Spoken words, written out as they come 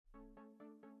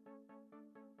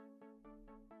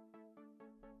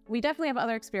We definitely have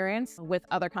other experience with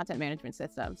other content management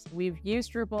systems. We've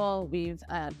used Drupal, we've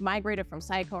migrated from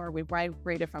Sitecore, we've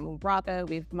migrated from Umbraco,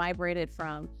 we've migrated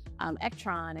from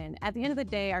Ektron. And at the end of the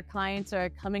day, our clients are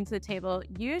coming to the table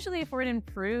usually for an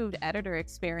improved editor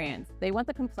experience. They want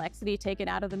the complexity taken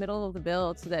out of the middle of the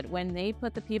build so that when they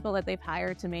put the people that they've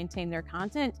hired to maintain their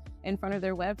content in front of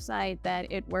their website, that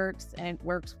it works and it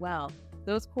works well.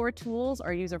 Those core tools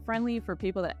are user-friendly for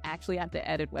people that actually have to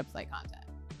edit website content.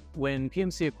 When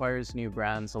PMC acquires new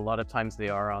brands, a lot of times they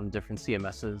are on different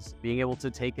CMSs. Being able to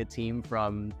take a team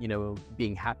from,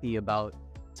 being happy about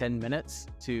 10 minutes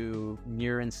to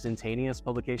near instantaneous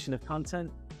publication of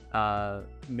content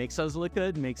makes us look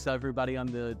good, makes everybody on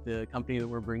the company that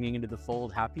we're bringing into the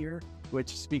fold happier,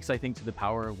 which speaks, I think, to the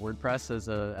power of WordPress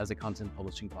as a content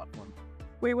publishing platform.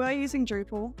 We were using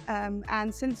Drupal,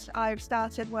 and since I've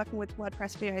started working with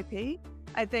WordPress VIP,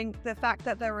 I think the fact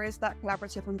that there is that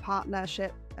collaborative and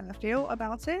partnership feel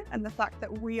about it, and the fact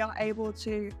that we are able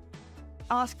to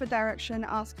ask for direction,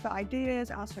 ask for ideas,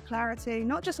 ask for clarity,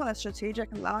 not just on a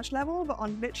strategic and large level, but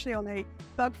literally on a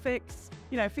bug fix,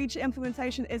 feature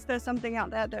implementation. Is there something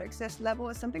out there that exists level?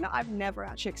 Is something that I've never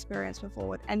actually experienced before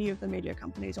with any of the media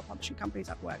companies or publishing companies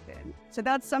I've worked in. So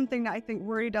that's something that I think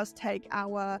really does take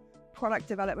our product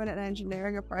development and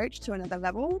engineering approach to another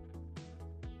level.